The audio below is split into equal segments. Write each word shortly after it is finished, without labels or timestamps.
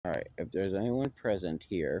if there's anyone present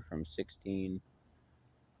here from 16,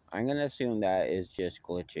 I'm going to assume that is just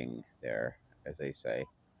glitching there, as they say.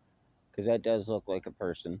 Because that does look like a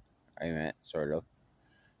person, I meant, sort of.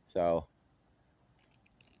 So,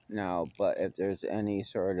 now, but if there's any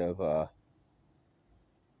sort of, oh,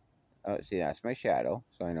 see, that's my shadow,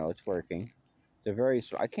 so I know it's working. It's a very,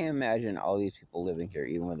 I can't imagine all these people living here,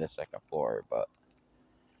 even with a second floor, but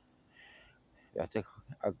that's a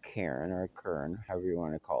Karen or a Kern, however you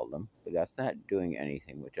want to call them. But that's not doing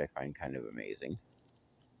anything, which I find kind of amazing.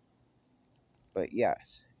 But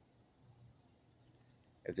yes,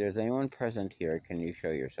 if there's anyone present here, can you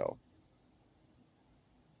show yourself?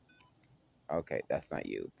 Okay, that's not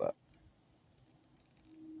you, but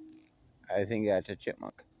I think that's a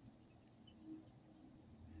chipmunk.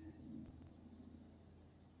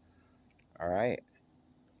 Alright.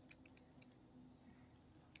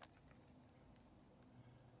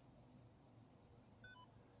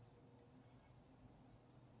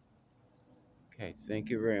 Okay, thank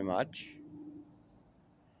you very much.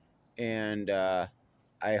 And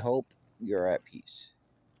I hope you're at peace.